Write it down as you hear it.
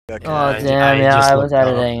Oh damn, yeah, I was looked up.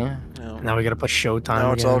 editing. No. Now we gotta put showtime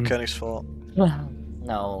No, it's again. all Kenny's fault.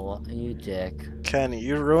 No, you dick. Kenny,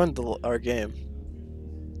 you ruined our game.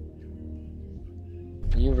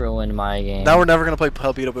 You ruined my game. Now we're never gonna play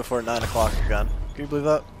Palpito before 9 o'clock again. Can you believe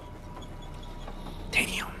that?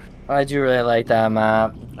 Damn. I do really like that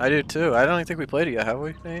map. I do too. I don't even think we played it yet, have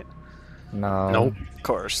we, Nate? No. Nope. Of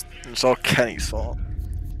course. It's all Kenny's fault.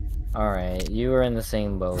 Alright, you were in the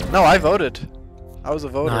same boat. No, I voted. I was a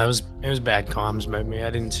voter. No, it was bad comms by me. I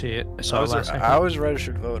didn't see it. I saw it last second. I was a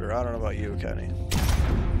registered voter. I don't know about you, Kenny.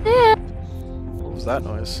 Yeah. What was that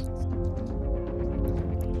noise?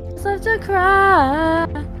 Such a cry.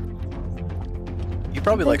 You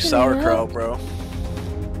probably like sauerkraut, bro.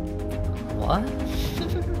 What?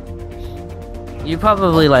 You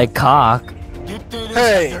probably like cock.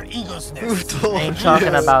 Hey! Who told Ain't you?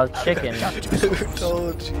 talking about chicken. Who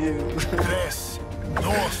told you?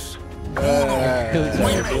 That's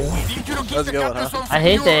a good one, huh? I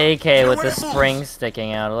hate the AK with the spring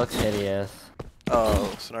sticking out. It looks hideous.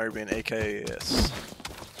 Oh, so now you're being AKS.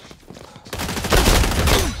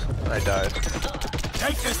 I died.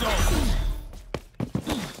 Take this off.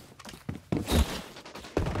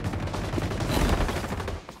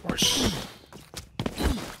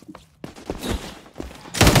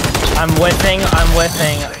 I'm whiffing.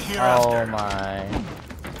 Oh my.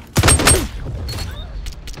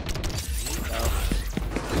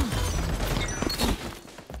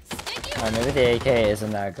 Oh, maybe the AK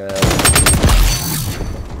isn't that good.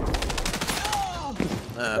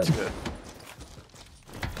 Nah, that's good.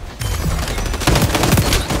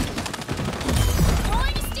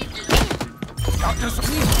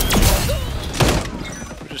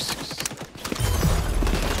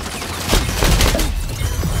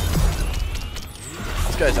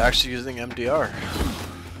 This guy's actually using MDR.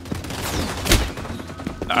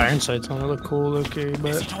 The iron sights only look cool, okay,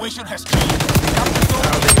 but Situation has changed.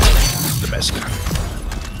 the best gun.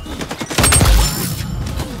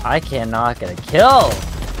 I cannot get a kill.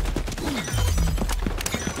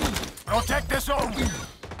 Protect the zone.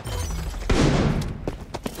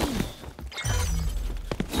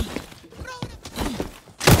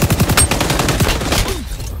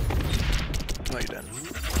 No, you didn't.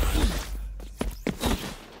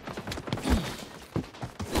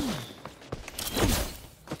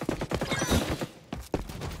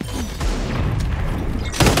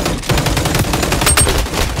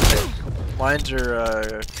 Lines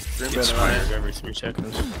are green It's bed fire and every 3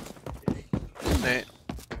 seconds. Nate,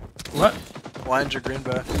 What? lines are green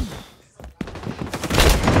bed.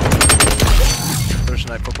 Thursday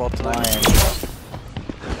night football tonight.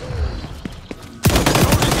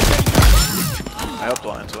 I hope the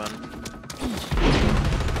Lions win.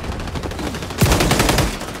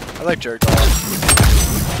 I like Jared Goff.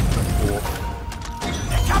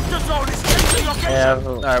 Yeah,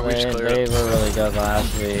 Alright, we just cleared they it. were really good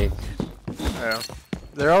last week. Yeah.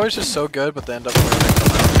 They're always just so good, but they end up winning them out.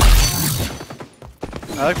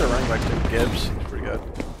 I like their running back too. Gibbs. He's pretty good.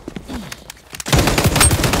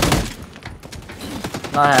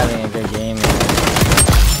 Not having a good game yet.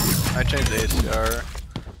 I changed the ACR.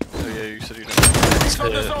 Oh yeah, you said you didn't. This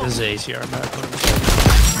is the ACR map.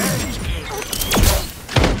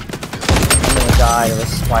 I'm gonna die to a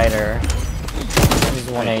spider. He's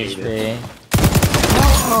 1 HP.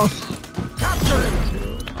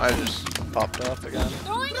 I just popped off again.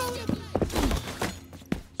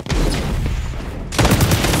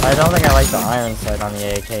 I don't think I like the iron sight on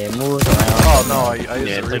the AK. It moves around. Oh no, I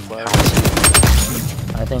used the reflex.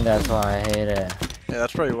 I think that's why I hate it. Yeah,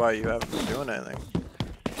 that's probably why you haven't been doing anything.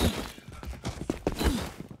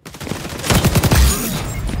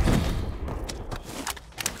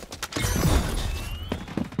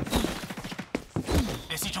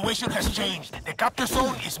 The situation has changed. The capture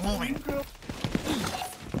zone is moving.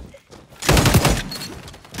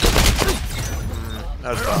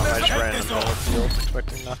 That was dumb. I just ran in the middle of the field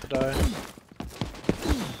expecting not to die.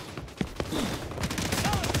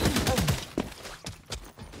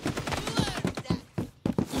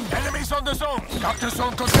 Enemies on the zone. Capture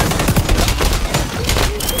zone contested.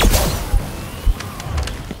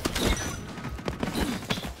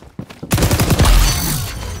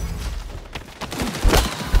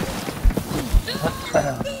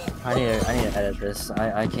 I need to edit this.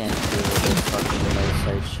 I can't do this fucking remote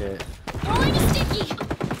site shit. Throwing a sticky.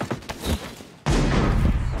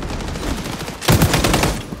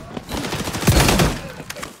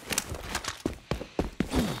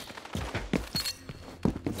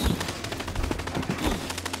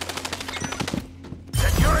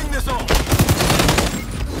 Securing the zone.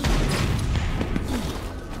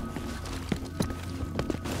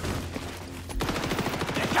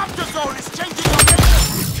 The zone is changing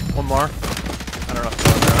location. One more. I don't know if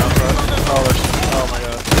they're around, but oh my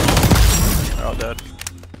god. They're all dead.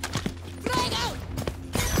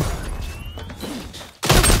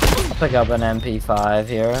 Pick up an MP5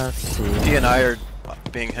 here. Let's see. He and I are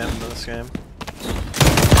being him in this game.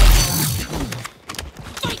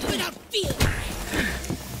 Fight without fear.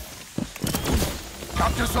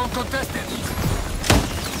 Capture zone contested.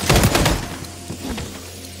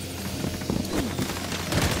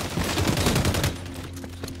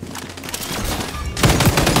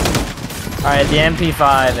 Alright, the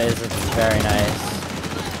MP5 is very nice.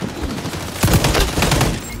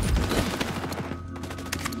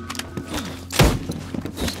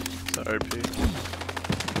 Sorry, P.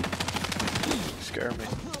 Scare me.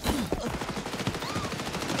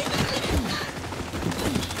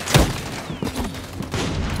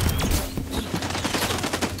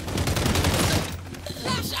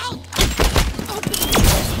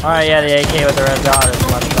 Alright, yeah, the AK with the red dot is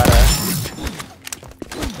much better.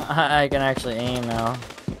 I can actually aim now.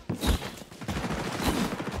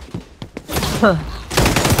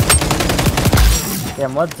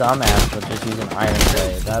 Damn, what dumbass would just use an iron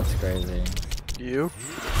grade? That's crazy. You?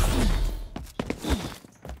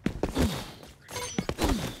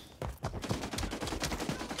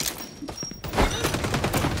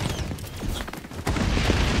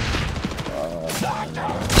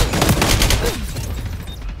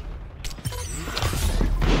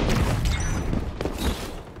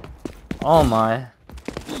 Oh my.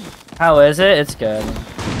 How is it? It's good.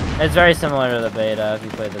 It's very similar to the beta if you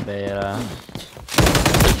play the beta.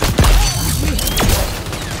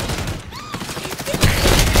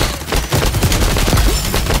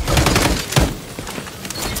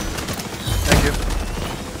 Thank you.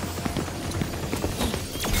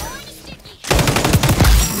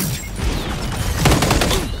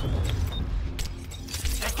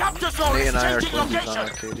 The capture zone Me is and I are changing twins on location. our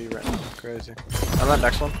KD right now. Crazy. On that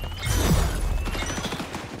next one.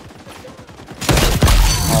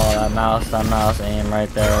 Oh, that mouse aim right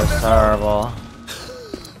there was terrible.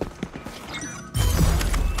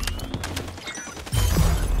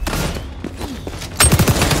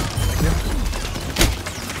 Thank you.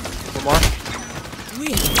 One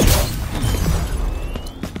more.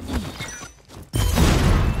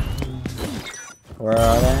 Where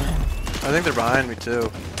are they? I think they're behind me too.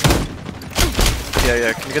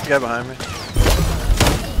 Yeah. Can you get the guy behind me?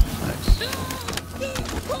 Nice.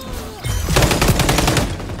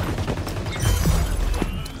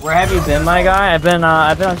 Where have you been, my guy? I've been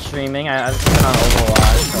on streaming. I've been on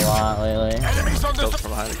Overwatch a lot lately. Enemies on the Killed zone.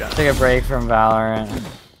 from behind again. Took a break from Valorant.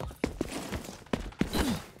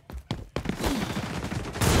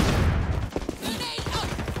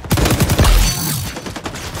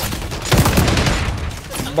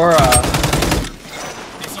 Bruh.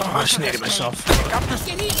 Oh, I just needed myself.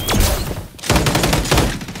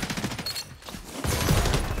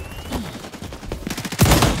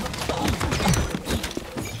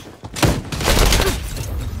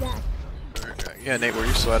 Yeah, Nate, were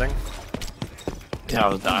you sweating? Yeah, I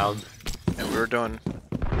was dialed. Yeah, we were doing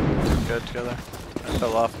good together. I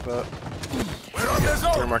fell off about We're on the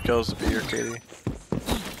 3 zone. more kills to be your KD.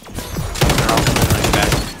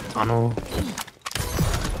 Tunnel.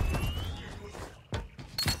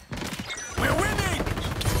 We're winning.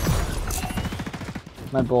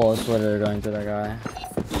 My bullets literally going to that guy.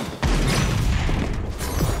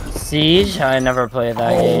 Siege? I never played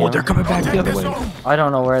that game. Oh, they're coming back the other way. I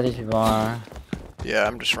don't know where these people are. Yeah,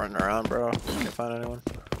 I'm just running around, bro. Can't find anyone.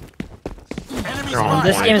 Enemies They're on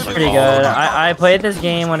This point. game's pretty good. I played this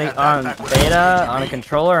game when it, on beta on a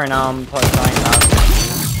controller, and now I'm playing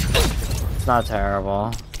mouse. It's not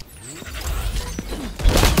terrible.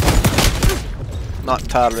 Not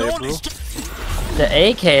entirely, Zone bro. is The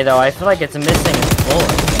AK though, I feel like it's missing its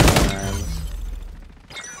bullets sometimes.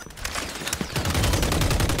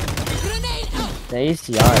 The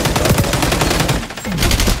ACR is better.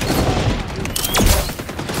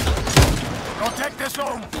 protect the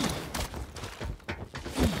zone.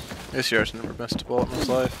 This year's never missed a bullet in his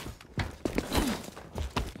life.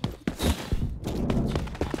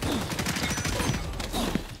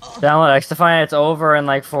 Download Xdefiant, it's over in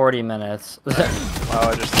like 40 minutes. Wow,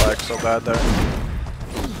 I just lagged so bad there.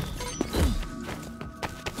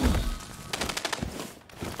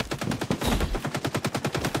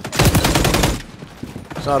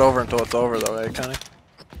 It's not over until it's over though, eh, Kenny?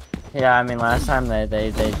 Yeah, I mean last time they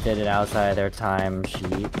did it outside their time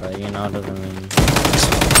sheet, but you know, it doesn't mean...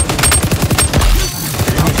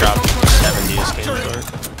 You dropped 70 this game short.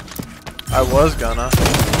 I was gonna. I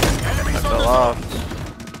Enemies on fell the off. zone.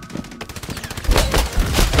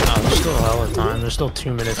 Oh, There's still a hell of time. There's still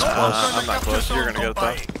 2 minutes plus. I'm not close. You're gonna get it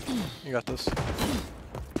though. You got this.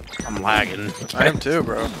 I'm lagging. I am too,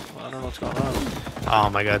 bro. I don't know what's going on. Oh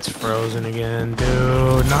my god, it's frozen again,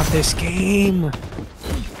 dude. Not this game.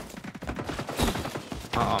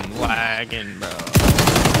 Oh, I'm lagging, bro.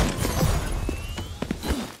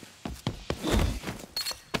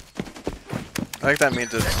 I think that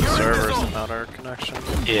means it's the servers and not our connection.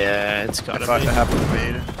 Yeah, it's gotta If be. it happened to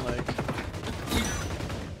me, like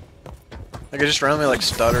it just randomly like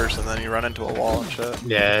stutters and then you run into a wall and shit.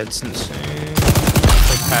 Yeah, it's insane.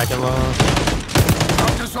 Like packet low.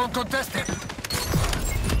 Counter zone contested.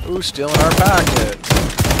 Ooh, stealing our packet.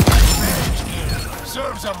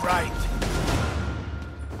 Serves them right.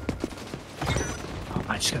 Oh,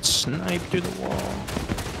 I just got sniped through the wall.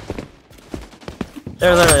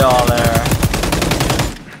 They're literally all there.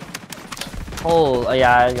 Oh,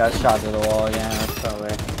 yeah, I got shot through the wall again. That's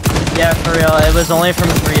probably. Yeah, for real. It was only from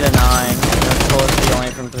 3 to 9. It was supposed to be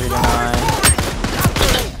only from 3 to 9.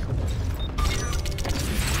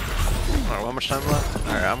 Alright, how much time left?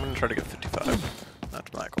 Alright, I'm gonna try to get 55.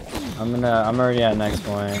 That's my goal. I'm already at next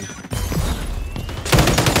point.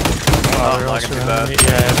 Oh, I'm lagging too bad.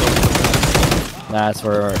 Yeah, That's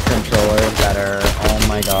where controllers better. Oh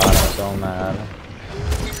my god, I'm so mad.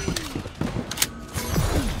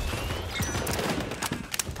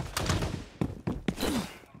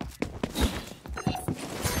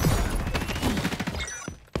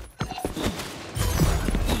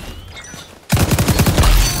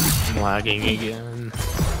 I'm lagging again.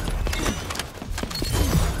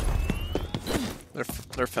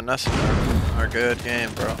 They're finessing our good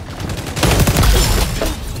game, bro.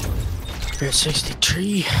 We're at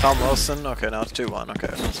 63. Tom Wilson. Okay, now it's 2-1. Okay,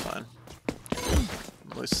 that's fine.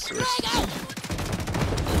 At least.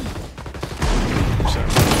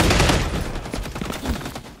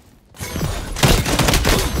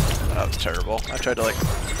 That was terrible. I tried to like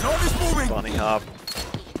bunny hop.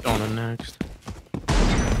 Going in next.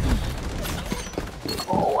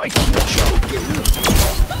 Oh, I can't jump.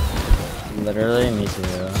 Literally, me too.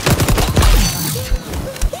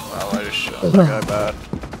 Wow, I just shot the guy bad.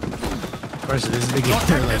 Of course, this is the game.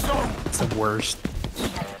 Like, it's the worst.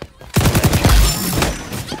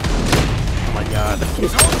 Oh my god.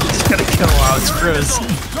 He's gonna kill while it's frozen.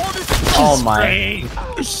 Oh my.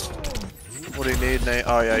 What do you need, Nate?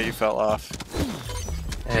 Oh yeah, you fell off.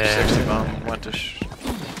 60 bomb went to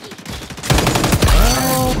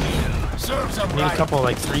Need a couple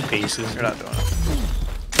like 3 paces. You're not doing it.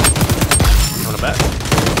 You wanna bet?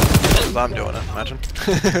 'Cause I'm doing it, imagine.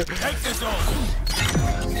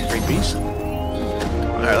 3 piece?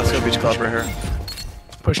 Alright, let's go beach club right here.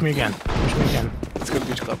 Push me again. Push me again. Let's go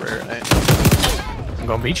beach club right here, Nate. I'm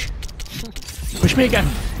going beach. Push me again.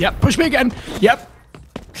 Yep, push me again. Yep.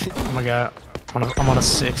 Oh my god. I'm on a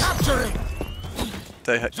 6.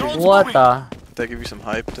 What the? They give you some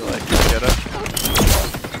hype to like get it.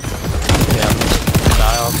 Yeah.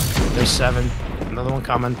 Dialed. There's 7. Another one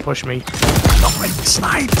coming. Push me. No, I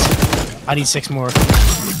sniped. I need 6 more.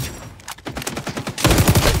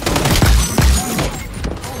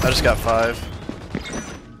 I just got 5.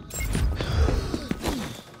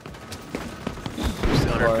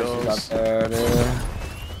 Of course, up there, dude.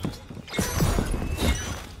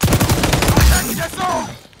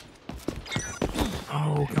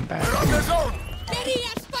 Oh, come back. Ready,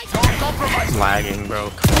 spike. I'm lagging,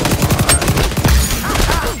 bro.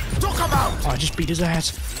 Come out. Oh, I just beat his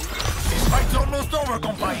ass. This fight's almost over,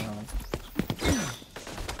 compay.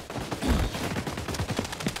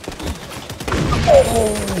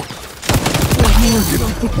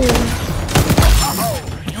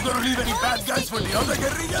 You gonna leave any bad guys for the other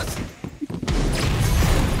guerrillas?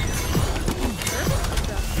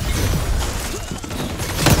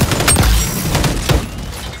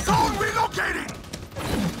 Zone relocating!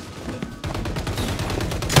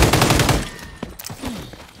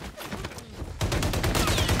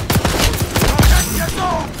 Get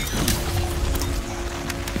zone!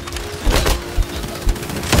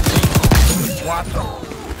 4,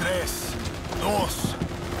 3, 2,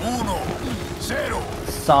 1, 0.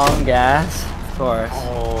 Song gas, of course.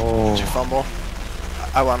 Oh. Did you fumble?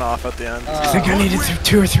 I went off at the end. I think I needed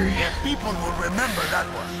 2 or 3. People will remember that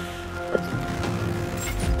one.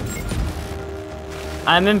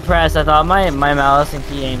 I'm impressed. I thought my mouse and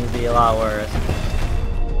key aim would be a lot worse.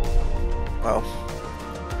 Well,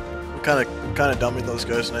 we kind of dummied those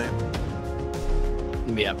guys' name.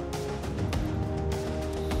 Yep.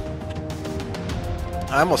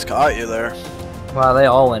 I almost caught you there. Wow, they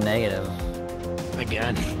all went negative.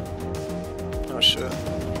 Again. Oh shit.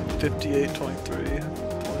 58, 23,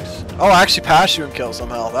 26. Oh, I actually passed you in kill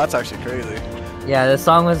somehow. That's actually crazy. Yeah, this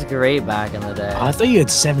song was great back in the day. Oh, I thought you had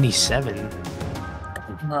 77.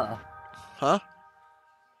 Huh?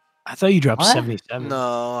 I thought you dropped What? 77.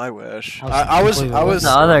 No, I wish. I was I was The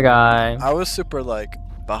other guy. I was super like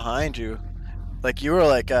behind you. Like you were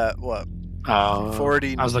like at what? Oh,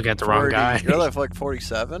 40. I was looking at the wrong guy. You're like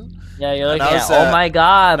 47. Yeah, you're And looking I at. was Oh at- my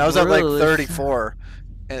God. And I was at like Bruce. 34,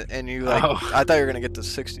 and you like Oh. I thought you were gonna get to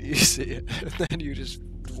 60. You see it, and then you just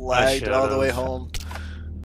lagged all the way home.